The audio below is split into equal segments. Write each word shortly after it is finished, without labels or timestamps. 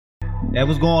Yeah,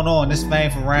 what's going on? This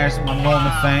Fame from Ransom. I'm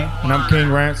Norman Fame. And I'm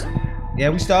King Ransom. Yeah,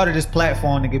 we started this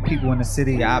platform to give people in the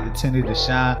city the opportunity to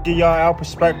shine. Give y'all our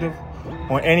perspective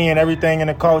on any and everything in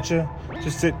the culture.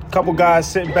 Just a couple guys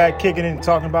sitting back, kicking it and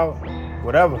talking about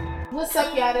whatever. What's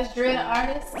up, y'all? This Dread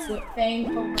Artist with Fame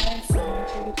from Ransom.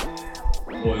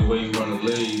 Boy, where you run the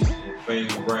leagues with Fame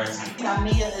from Ransom. I'm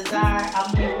Mia Azar.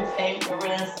 I'm here with Fame from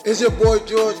Ransom. It's your boy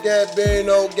George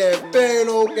Gambino,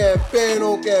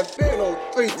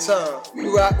 3 times. We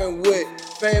rockin' with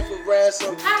Fame from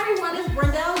Ransom. Hi everyone, it's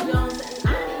Brendel Jones and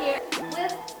I'm here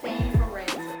with Fame from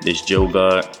Ransom. This Joe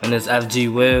God. And it's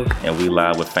FG Will. And we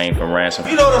live with Fame from Ransom.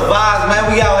 You know the vibes,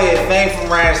 man. We out here at Fame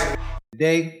from Ransom.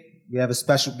 Today, we have a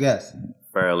special guest.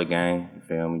 Fairly Gang, you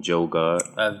feel me? Joe God.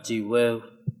 FG Will.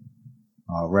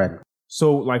 Already.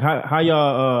 So, like, how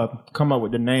y'all come up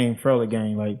with the name Fairly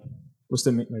Gang? Like, what's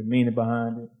the meaning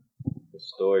behind it? The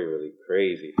story really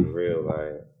crazy, for real.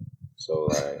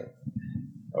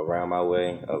 Around my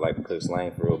way, like Cook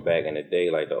Slang, for real, back in the day,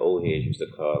 like the old heads used to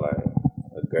call, like,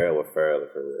 a girl with Fairly,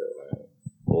 for real.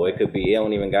 Or it could be, it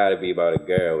don't even gotta be about a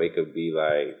girl. It could be,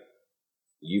 like,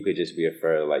 you could just be a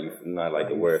fur, like, you not like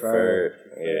the word fur.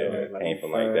 Yeah, it came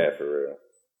from like that, for real.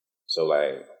 So,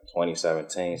 like,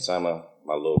 2017 summer,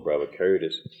 my little brother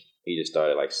Curtis, he just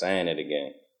started like saying it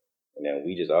again. And then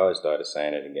we just always started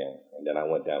saying it again. And then I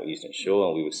went down Eastern Shore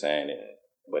and we were saying it.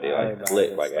 But it like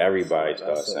clicked, like everybody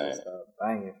started saying it.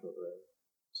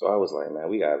 So I was like,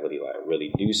 man, we gotta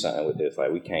really do something with this.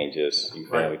 Like we can't just, you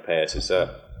feel me, pass this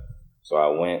up. So I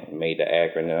went and made the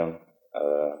acronym,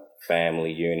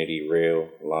 Family, Unity, Real,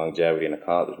 Longevity, and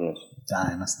Accomplishments.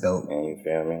 Damn, that's dope. And you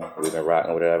feel me? We've been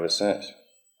rocking with it ever since.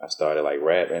 I started like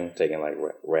rapping, taking like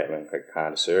rapping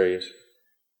kind of serious.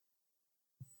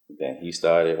 Then he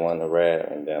started wanting to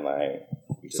rap, and then like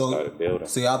we just started building.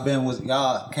 So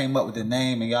y'all came up with the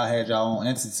name, and y'all had y'all own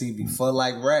entity before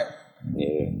like rap.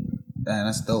 Yeah. Damn,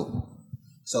 that's dope.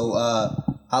 So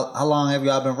how long have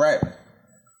y'all been rapping?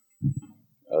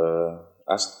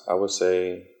 I would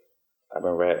say I've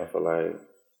been rapping for like a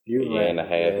year and a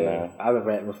half now. I've been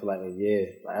rapping for like a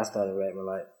year. Like I started rapping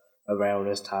like around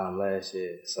this time last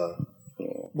year. So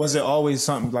Was it always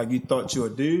something like you thought you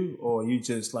would do, or you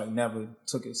just like never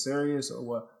took it serious, or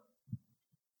what?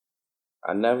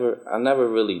 I never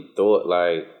really thought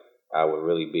like I would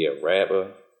really be a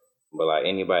rapper, but like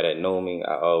anybody that know me,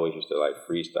 I always used to like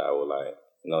freestyle with like,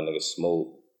 you know, niggas smoke,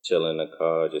 chilling in the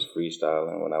car, just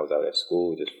freestyling. When I was out at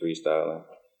school, just freestyling.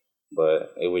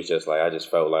 But it was just like I just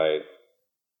felt like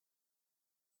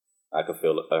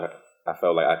I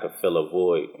felt like I could fill a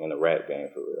void in the rap game,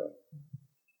 for real.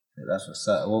 Yeah, that's what's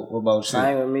up. What about you?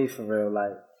 Same with me, for real.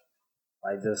 Like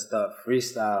just start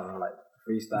freestyling,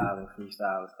 freestyling,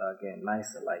 start getting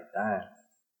nicer. Like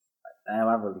damn,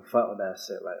 I really fuck with that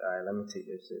shit. Like, all right, let me take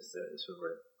this shit serious, for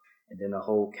real. And then the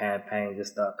whole campaign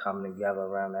just started coming together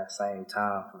around that same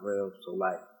time, for real. So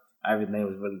like everything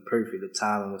was really perfect. The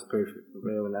timing was perfect, for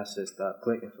real, and that shit started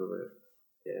clicking, for real.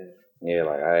 Yeah. Yeah,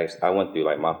 like I went through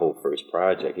like my whole first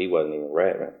project. He wasn't even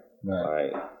rapping.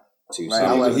 Right. Like 2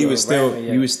 summers. He was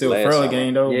still Fairly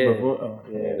Gang though. Yeah. Before,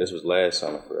 Yeah, this was last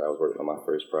summer. I was working on my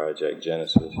first project,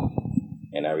 Genesis,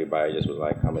 and everybody just was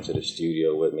like coming to the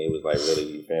studio with me. It was like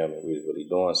really, you feel me? We was really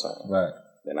doing something. Right.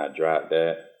 Then I dropped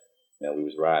that. Then we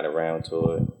was riding around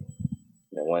to it.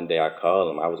 Then one day I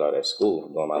called him. I was out at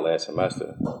school doing my last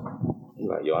semester. He's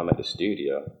like, "Yo, I'm at the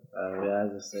studio." Yeah,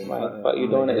 I just said, what you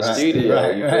doing at the studio?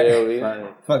 You feel me?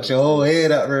 Fuck your whole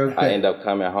head up real quick. I ended up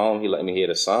coming home. He let me hear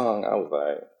the song. I was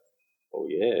like, oh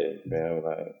yeah, man,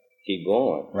 like keep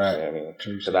going. Right. You know what I mean?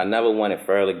 Because I never wanted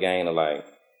Fairly Gang to like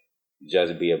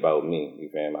just be about me. You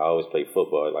feel me? I always play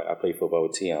football. Like I play football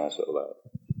with Tion, so like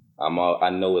I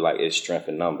know like it's strength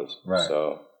in numbers. Right.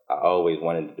 So I always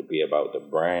wanted it to be about the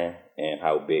brand and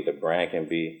how big the brand can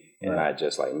be, and not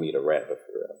just like me, the rapper,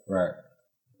 for real. Right.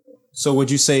 So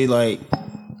would you say like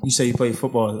you say you play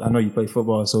football? I know you play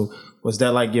football. So was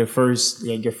that like your first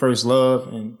love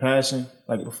and passion,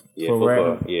 like for football?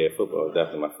 rapping? Yeah, football is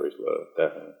definitely my first love.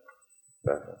 Definitely.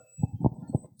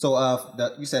 So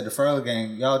you said the Fairly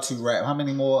Gang, y'all two rap. How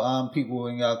many more people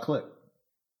in y'all clique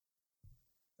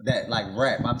that like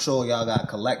rap? I'm sure y'all got a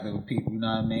collective of people. You know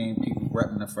what I mean? People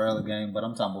rapping the Fairly Gang, but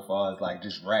I'm talking about far as like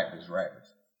just rappers.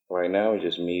 Right now it's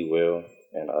just me, Will,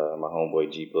 and my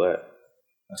homeboy G Black.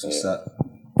 That's what's up.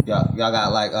 Y'all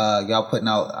got like y'all putting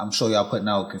out. I'm sure y'all putting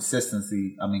out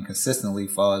consistently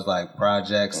far as like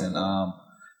projects and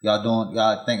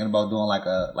y'all thinking about doing like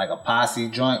a posse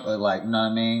joint or like, you know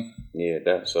what I mean?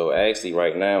 Yeah, so actually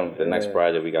right now the next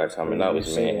project we got coming up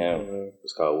is me and him.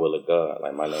 It's called Will of God.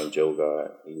 Like my name Joe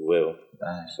God, he Will.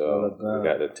 Dang. So we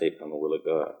got the tape coming, Will of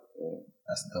God. Yeah.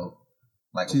 That's dope.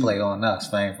 Like a play on us,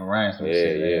 Fame for Ransom. Yeah,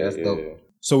 shit. yeah, That's yeah. dope.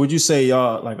 So would you say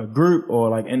y'all like a group or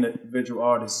like individual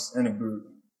artists in a group?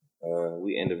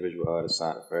 We individual artists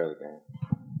signed to Fairly Gang.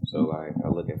 So like I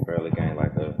look at Fairly Gang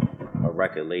like a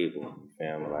record label, you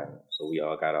feel me? Like, so we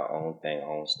all got our own thing,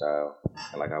 own style.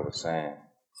 And like I was saying,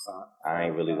 I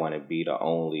ain't really want to be the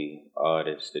only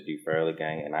artist to do Fairly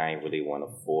Gang, and I ain't really want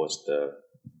to force the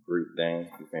group thing,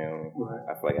 you feel me? Right.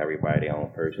 I feel like everybody their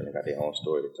own person, they got their own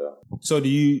story to tell. So do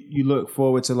you look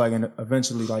forward to like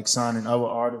eventually like signing other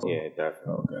artists? Yeah,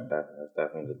 definitely. Okay. That's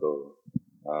definitely the goal.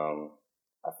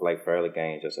 I feel like Fairly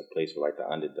Gang is just a place for like the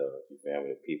underdogs, you feel me?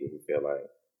 The people who feel like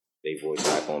their voice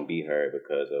not gonna be heard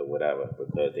because of whatever,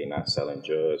 because they not selling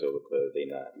drugs or because they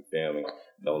not, you feel me,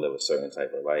 don't live a certain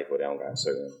type of life or they don't got a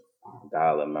certain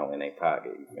dollar amount in their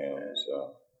pocket, you feel me?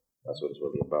 So that's what it's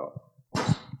really about.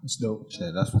 That's dope.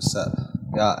 Shit, that's what's up.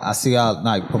 Y'all, I see y'all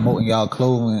like promoting y'all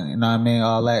clothing, you know what I mean?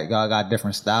 All that. Y'all got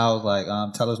different styles. Like,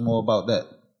 tell us more about that.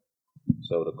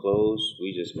 So the clothes,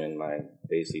 we just been like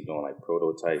basically doing like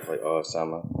prototypes like all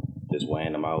summer, just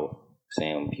wearing them out,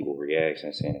 seeing people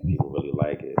reactions, seeing if people really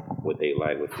like it, what they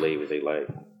like, what flavors they like.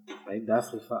 They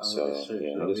definitely fucking with this shit.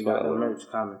 Yeah, we got the merch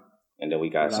coming. And then we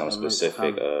got some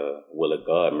specific Will of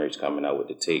God merch coming out with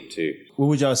the tape too. What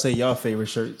would y'all say y'all favorite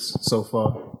shirts so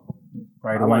far?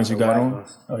 Right, the I ones like you the got white on?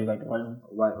 ones. Oh, you like the white one?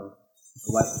 White one.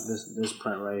 This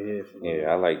print right here.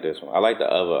 Yeah, I like this one. I like the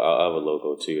other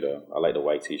logo too, though. I like the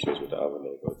white T-shirts with the other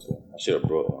logo too. I should have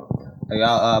brought one. Are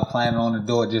y'all planning on to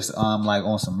do it just like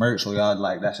on some merch, or y'all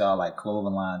like that's y'all like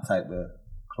clothing line /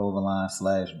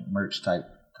 merch type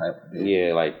deal?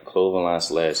 Yeah, like clothing line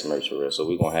 / merch for real. So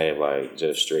we're gonna have like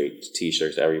just straight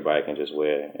T-shirts everybody can just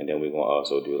wear, and then we're gonna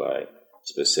also do like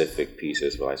specific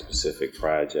pieces for like specific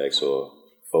projects or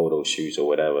photo shoots or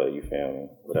whatever, you feel me?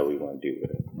 Whatever we want to do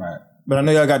with it. Right. But I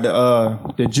know y'all got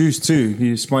the juice too. Can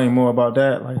you explain more about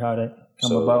that? Like how that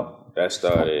come about? That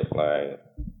started like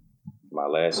my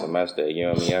last semester at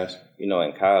UMES. You know,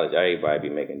 in college, everybody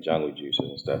be making jungle juices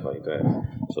and stuff like that.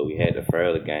 So we had the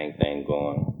Fairly Gang thing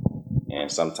going,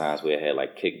 and sometimes we had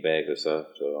like kickbacks or stuff,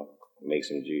 so make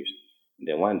some juice. And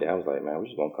then one day I was like, man, we're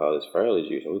just gonna call this Fairly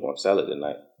juice and we're gonna sell it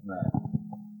tonight. Right.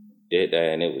 Did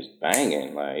that and it was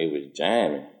banging, like it was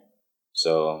jamming.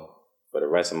 So for the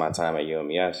rest of my time at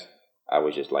UMES, I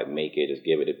would just like make it, just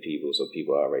give it to people so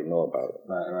people already know about it.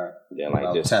 Right. Then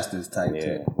like this testers type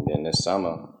too. Then this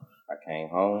summer I came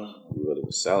home, we really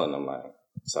was selling them, like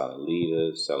selling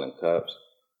liters, selling cups.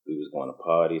 We was going to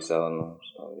parties selling them.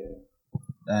 So yeah.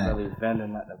 Damn. Really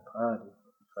vending at the party.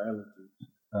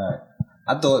 Right.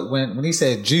 I thought when he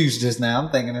said juice just now, I'm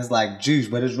thinking it's like juice,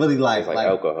 but it's really like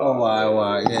alcohol. Oh,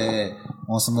 wow. Yeah.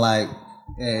 On some like,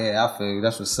 I feel you.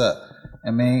 That's what's up.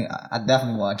 I mean, I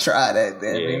definitely want to try that.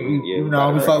 I mean, you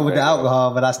know, we fuck with the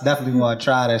alcohol, but I definitely want to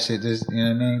try that shit. Just, you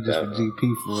know what I mean? Just for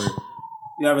GP for it.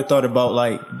 You ever thought about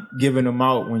like giving them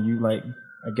out when you like,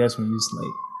 I guess when you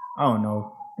like, I don't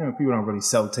know, you know, people don't really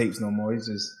sell tapes no more. It's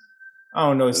just, I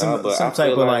don't know, some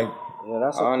type of like. Yeah,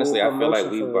 that's honestly, cool I feel like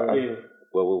promotion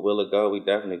well, with Will of God, we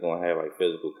definitely gonna have like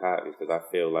physical copies because I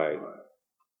feel like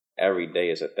every day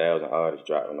it's 1,000 artists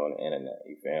dropping on the internet.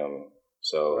 You feel me?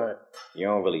 So you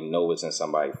don't really know what's in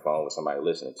somebody's phone, what somebody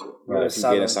listening to. But if you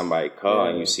get in somebody's car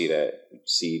and you see that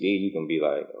CD, you can be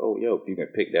like, oh, yo, you can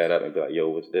pick that up and be like, yo,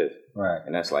 what's this? Right.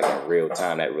 And that's like in real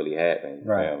time that really happened.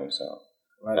 You feel me? So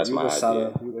that's my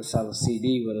idea. You can sell a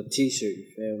CD with a T-shirt. You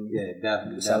feel me? Yeah,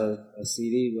 definitely. You can sell a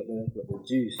CD with the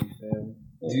juice. You feel me?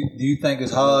 Do you think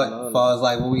it's hard as far as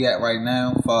like where we at right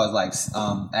now, as far as like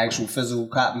actual physical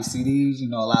copy CDs? You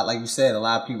know, a lot, like you said, a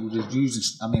lot of people just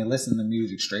listen to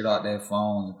music straight out their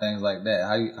phones and things like that.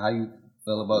 How you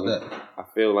feel about that? I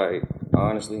feel like,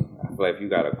 honestly, if you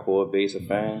got a core base of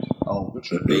fans,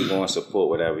 they gonna support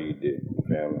whatever you do. You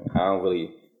feel me?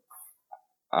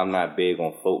 I'm not big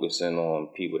on focusing on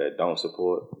people that don't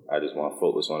support. I just want to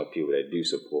focus on the people that do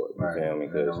support. You feel me?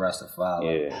 The rest of follow.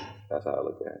 Yeah, that's how I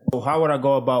look at it. So how would I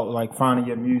go about like finding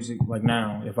your music like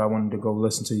now if I wanted to go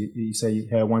listen to you? You say you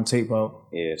had one tape out.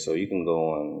 Yeah, so you can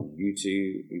go on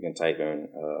YouTube. You can type in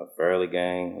Fairly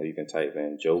Gang, or you can type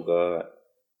in Joe God.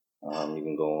 You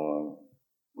can go on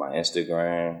my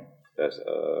Instagram. That's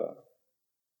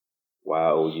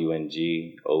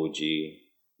YOUNGOGEEZUS_.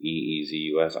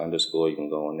 You can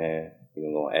go on there. You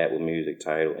can go on Apple Music,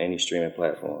 Tidal, any streaming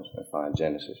platforms, and find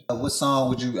Genesis. What song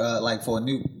would you like for a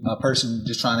new person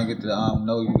just trying to get to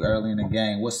know you early in the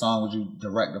game? What song would you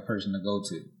direct a person to go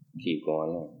to? Keep Going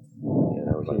On. Yeah,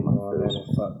 that was like my first.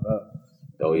 Fucked Up.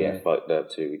 Oh yeah, Fucked Up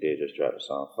too. We did just drop the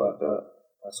song Fucked Up.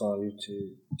 That's on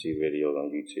YouTube. Two videos on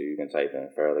YouTube. You can type in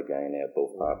Farrell Gang, they'll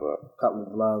both pop up.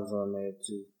 Couple vlogs on there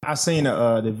too. I seen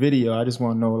the video. I just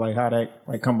want to know like how that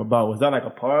like come about. Was that like a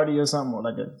party or something, or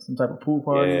like some type of pool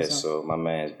party? Yeah, or something? so my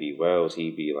man's B Wells,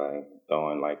 he be like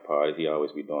throwing like parties. He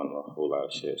always be doing a whole lot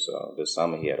of shit. So this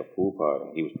summer he had a pool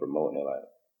party. He was promoting it like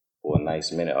for a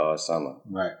nice minute all summer.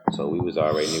 Right. So we was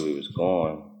already knew he was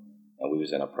going, and we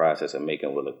was in the process of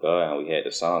making Will of God, and we had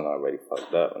the song already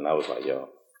fucked up. And I was like, yo,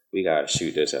 we gotta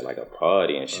shoot this at like a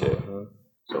party and shit.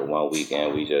 So one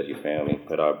weekend we just, you feel me,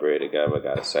 put our bread together,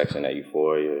 got a section at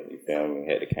Euphoria, you feel me,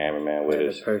 had the cameraman with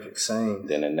us. The perfect scene.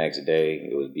 Then the next day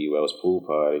it was B Wells pool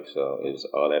party, so it was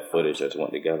all that footage just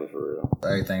went together for real.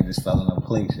 Everything just fell into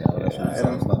place, y'all. That's what it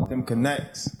sounds like. Them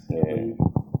connects. Yeah.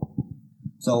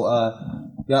 So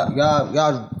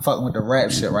y'all fucking with the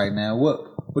rap shit right now.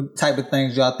 What type of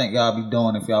things y'all think y'all be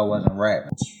doing if y'all wasn't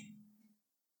rapping?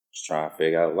 Just trying to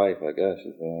figure out life, I guess.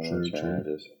 You feel me?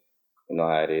 True. Just, you know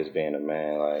how it is being a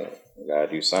man, like, you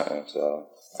gotta do something. So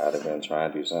I'd have been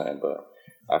trying to do something, but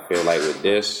I feel like with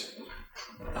this,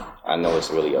 I know it's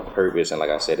really a purpose, and like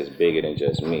I said, it's bigger than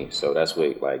just me. So that's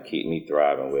what like keep me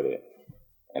thriving with it.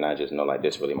 And I just know like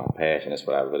this really my passion. That's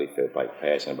what I really feel like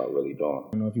passionate about really doing.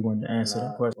 I don't know if you wanted to answer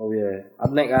that question. Oh yeah, I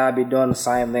think I'd be doing the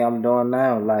same thing I'm doing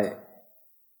now, like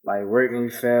working. You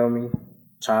feel me?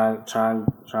 Trying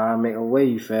to make a way.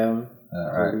 You feel me?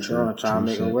 Trying to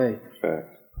make a way. Fact.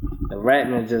 The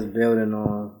rapping is just building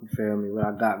on. You feel me? What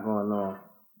I got going on,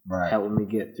 helping me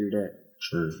get through that.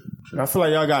 True. I feel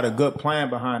like y'all got a good plan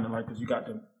behind it, like because you got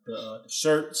the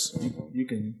shirts. You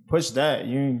can push that.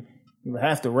 You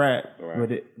have to rap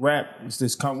with it. Rap is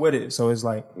just come with it. So it's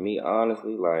like me,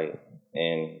 honestly, like,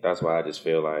 and that's why I just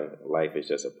feel like life is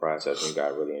just a process, and you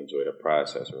gotta really enjoy the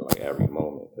process for like every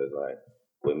moment. Because like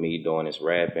with me doing this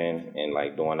rapping and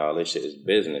like doing all this shit is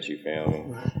business. You feel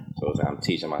me? So it's like I'm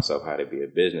teaching myself how to be a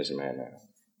businessman now.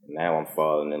 Now I'm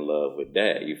falling in love with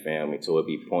that. You feel me? So it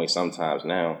be points sometimes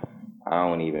now. I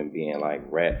don't even be in like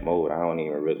rap mode. I don't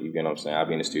even really, you get what I'm saying? I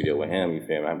be in the studio with him. You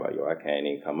feel me? I'm like, yo, I can't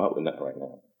even come up with nothing right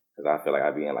now. Because I feel like I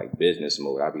be in like business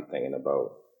mode. I be thinking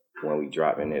about when we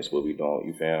dropping this, what we doing,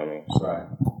 you feel me?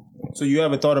 So you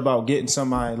ever thought about getting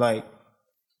somebody like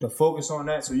to focus on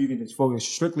that so you can just focus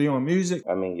strictly on music?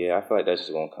 I mean, yeah, I feel like that's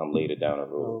just going to come later down the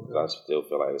road. Because I still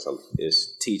feel like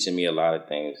it's teaching me a lot of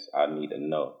things I need to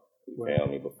know. You feel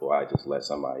me? Before I just let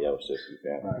somebody else just, you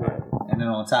feel me? And then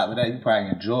on top of that, you probably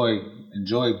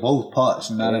enjoy both parts,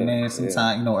 you know what I mean?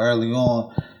 Sometimes, you know, early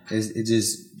on, it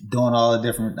just doing all the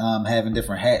different, having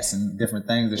different hats and different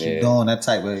things that you're doing, that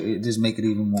type of, it just make it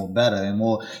even more better and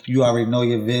more, you already know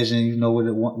your vision, you know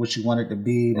what you want it to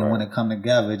be, then when it come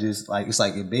together, just like, it's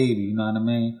like your baby, you know what I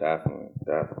mean? Definitely.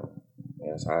 Yeah,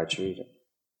 that's how I treat it.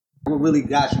 What really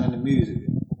got you into music?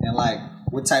 And like,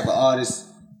 what type of artists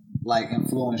like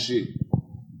influence you?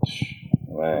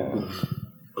 Man,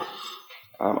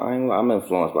 I'm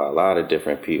influenced by a lot of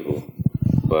different people,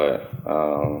 but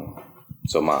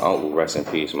so my uncle, rest in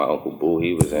peace, my Uncle Boo,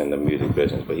 he was in the music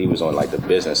business, but he was on like the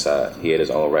business side. He had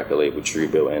his own record label,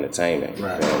 Treebill Entertainment. You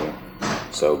feel me?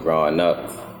 So growing up,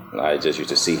 I just used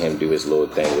to see him do his little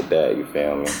thing with that. You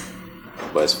feel me?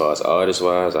 But as far as artist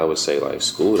wise, I would say like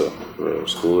Scooter,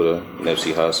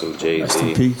 Nipsey Hussle,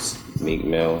 Jay-Z, Meek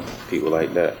Mill, people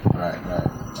like that. Right.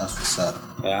 That's what's up.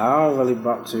 Yeah, I don't really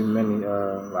bump too many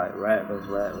like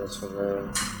rappers for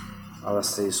real. I would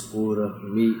say Scooter,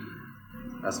 Meek.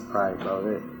 That's probably about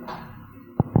it.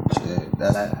 Shit,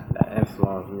 that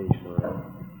influenced me for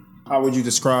real. How would you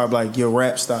describe like your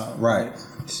rap style? Right.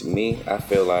 To me, I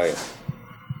feel like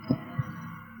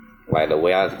the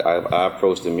way I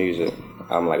approach the music,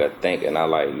 I'm like a thinker, and I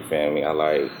like, you feel me? I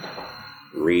like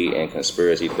reading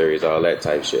conspiracy theories, all that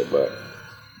type shit, but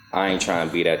I ain't trying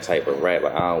to be that type of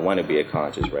rapper. I don't want to be a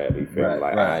conscious rapper, you feel me?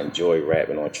 Like, I enjoy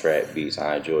rapping on trap beats.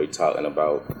 I enjoy talking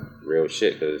about real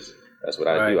shit, because that's what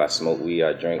I do. I smoke weed,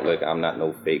 I drink liquor. I'm not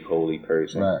no fake holy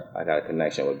person. I got a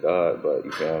connection with God, but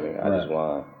you feel me? I just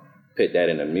want to put that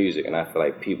in the music, and I feel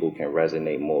like people can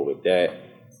resonate more with that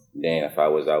than if I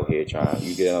was out here trying,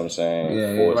 you get what I'm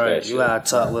saying? Force that shit. You gotta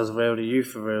talk what's real to you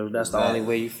for real. That's the only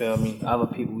way, you feel me? Other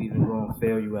people even gonna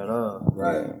feel you at all.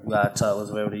 You gotta talk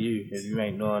what's real to you. If you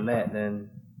ain't doing that,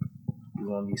 then you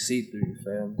gonna be see-through, you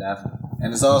feel me? Definitely.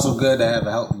 And it's also good to have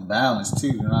a healthy balance too,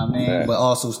 you know what I mean? But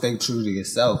also stay true to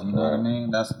yourself, you know what I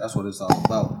mean? That's what it's all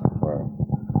about.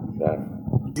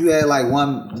 You had like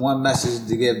one message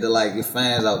to give to like your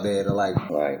fans out there to like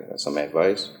some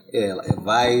advice? Yeah, like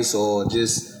advice, or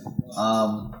just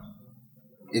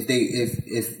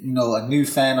if you know a new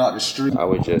fan out the street. I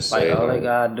would just say all they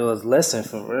gotta do is listen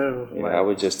for real. Yeah, I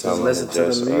would just tell them listen to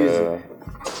the music.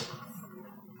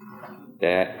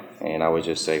 that And I would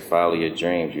just say, follow your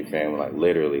dreams, you feel me? Like,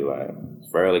 literally, like,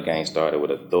 Fairly Gang started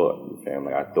with a thought, you feel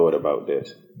me? Like, I thought about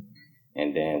this.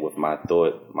 And then with my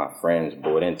thought, my friends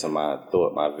bought into my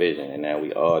thought, my vision, and now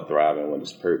we all thriving with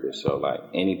this purpose. So, like,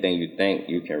 anything you think,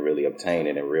 you can really obtain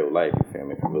it in real life, you feel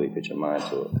me? If you really put your mind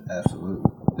to it.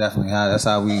 Absolutely. Definitely. That's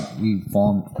how we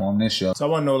form this show. So I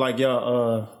want to know, like,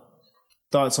 y'all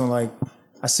thoughts on, like,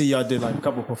 I see y'all did, like, a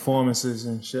couple performances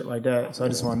and shit like that. So I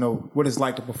just want to know what it's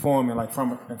like to perform in, like,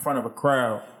 in front of a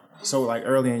crowd. So, like,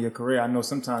 early in your career, I know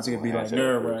sometimes it could be, like,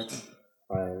 nerve-wracking.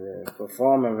 Like,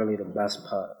 performing really the best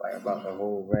part, like, about the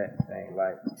whole rap thing.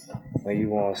 Like, when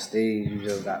you on stage, you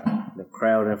just got the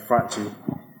crowd in front of you.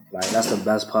 Like, that's the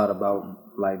best part about,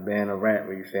 like, being a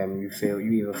rapper, you feel me?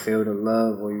 You either feel the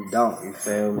love or you don't, you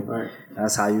feel me? Right.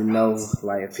 That's how you know,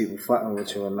 like, if people fucking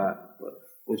with you or not.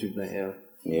 What you think, yeah?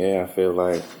 Yeah, I feel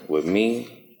like with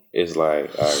me, it's like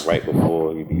right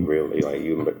before you be really, like,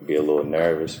 you be a little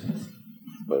nervous.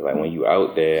 But, like, when you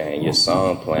out there and your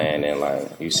song playing and,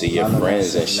 like, you see your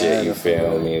friends and shit, you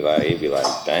feel me? Like, it be like,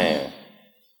 damn.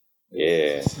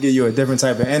 Yeah. Give you a different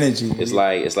type of energy. It's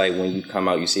like when you come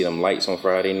out, you see them lights on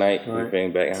Friday night, right. You feel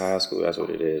me, back in high school, that's what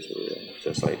it is,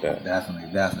 just like that.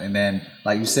 Definitely. And then,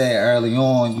 like you said early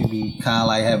on, you be kind of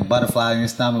like having butterflies in your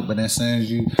stomach, but then as soon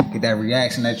as you get that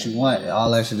reaction that you want,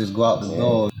 all that shit just go out the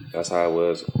door. That's how it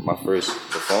was. My first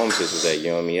performances was at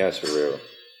UMES, for real.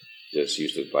 Just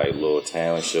used to, like, little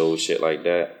talent shows, shit like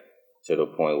that, to the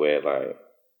point where, like,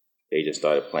 they just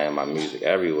started playing my music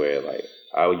everywhere. Like,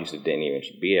 I didn't even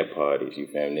be at parties, you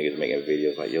feel me? Niggas making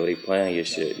videos like, yo, they playing your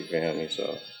shit, you feel me?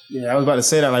 So yeah, I was about to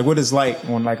say that. Like, what it's like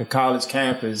on, like, a college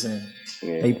campus and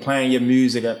they playing your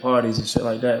music at parties and shit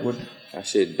like that. That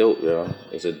shit dope, yo.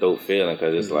 It's a dope feeling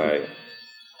because it's like,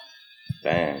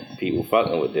 damn, people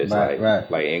fucking with this. Right.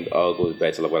 Like, it all goes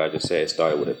back to, like, what I just said. It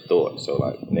started with a thought. So,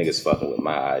 like, niggas fucking with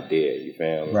my idea, you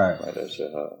feel me? Right. Like,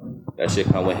 that shit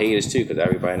come with haters, too, because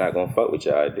everybody not going to fuck with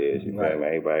your ideas, you feel me?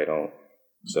 Everybody don't.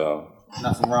 So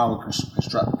nothing wrong with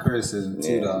constructive criticism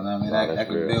too, though. I mean, that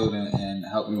can build and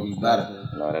help you be better.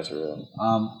 No, that's real.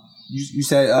 You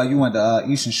said you went to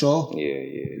Eastern Shore.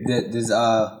 Yeah. Does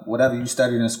whatever you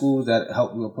studied in school that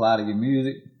help you apply to your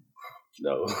music?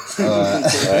 No.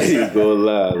 I ain't gonna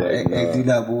lie. Like, no. Do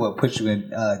that, what put you in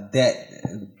debt,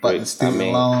 fucking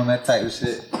student loan, that type of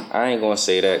shit. I ain't gonna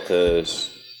say that because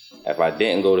if I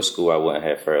didn't go to school, I wouldn't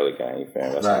have Fairly Gang, you feel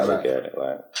me? That's how I look at it.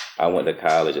 Like, I went to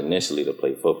college initially to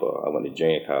play football. I went to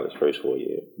junior college first 4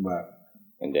 years. Right.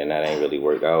 And then that ain't really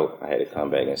work out. I had to come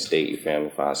back in state, you feel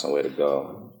me, find somewhere to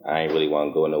go. I ain't really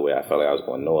want to go nowhere. I felt like I was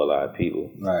going to know a lot of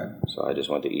people. Right. So I just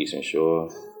went to Eastern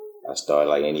Shore. I started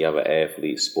like any other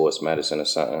athlete, sports medicine or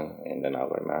something. And then I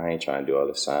was like, man, I ain't trying to do all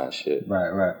this science shit.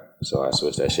 Right. So I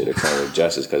switched that shit to criminal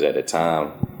justice because at the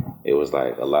time, it was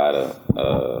like a lot of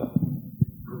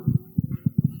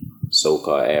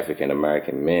so-called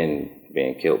African-American men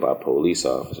being killed by police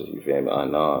officers, you feel me,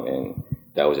 unarmed, and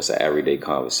that was just an everyday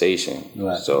conversation.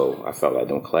 Right. So I felt like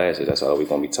them classes, that's all we're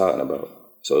going to be talking about.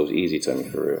 So it was easy to me,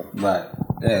 for real. Right.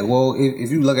 Yeah, well,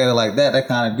 if you look at it like that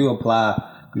kind of do apply,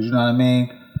 because you know what I mean?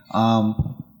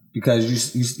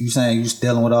 Because you saying you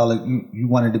dealing with all of, you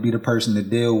wanted to be the person to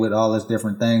deal with all those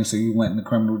different things, so you went into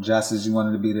criminal justice, you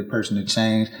wanted to be the person to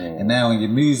change, and now in your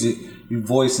music, you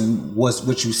voicing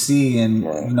what you see, and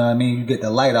you know what I mean, you get the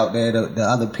light out there to the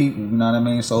other people, you know what I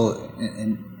mean, so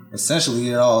and essentially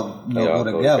it all go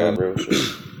together.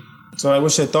 So like,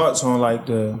 what's your thoughts on like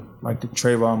the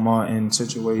Trayvon Martin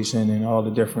situation and all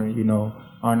the different,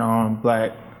 unarmed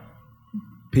black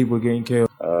people getting killed?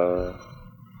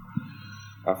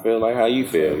 I feel like how you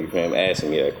feel, you feel me,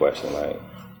 asking me that question. Like,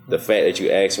 the fact that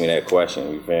you asked me that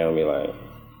question, you feel me, like,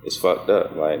 it's fucked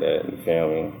up like that, you feel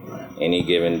me? Any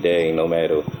given day, no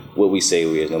matter what we say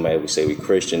we is, no matter if we say we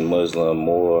Christian, Muslim,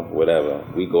 Moor, whatever,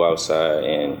 we go outside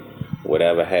and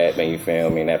whatever happened, you feel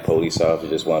me, and that police officer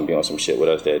just want to be on some shit with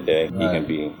us that day, he can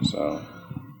be. So,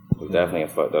 it's definitely a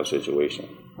fucked up situation.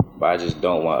 But I just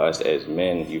don't want us as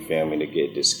men, you feel me, to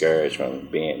get discouraged from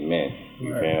being men.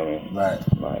 You feel me? Right.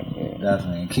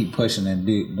 Definitely. And keep pushing and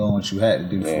doing what you had to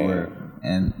do for it.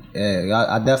 And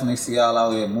I definitely see y'all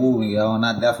out here moving, y'all, and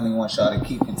I definitely want y'all to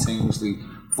keep continuously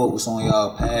focus on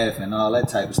y'all path and all that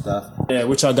type of stuff. Yeah,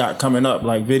 what y'all got coming up,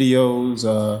 like videos,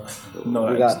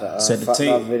 we got the Fucked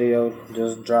Up video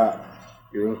just dropped.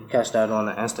 You can catch that on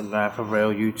the Instagram, for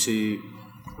real, YouTube.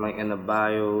 Like in the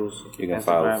bios. You can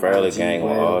follow Fairly Gang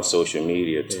on all social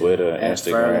media, Twitter,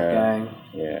 Instagram.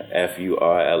 Yeah,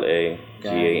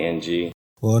 FURLAGANG.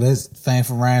 Well, that's Fame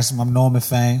for Ransom. I'm Norman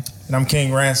Fame. And I'm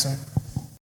King Ransom.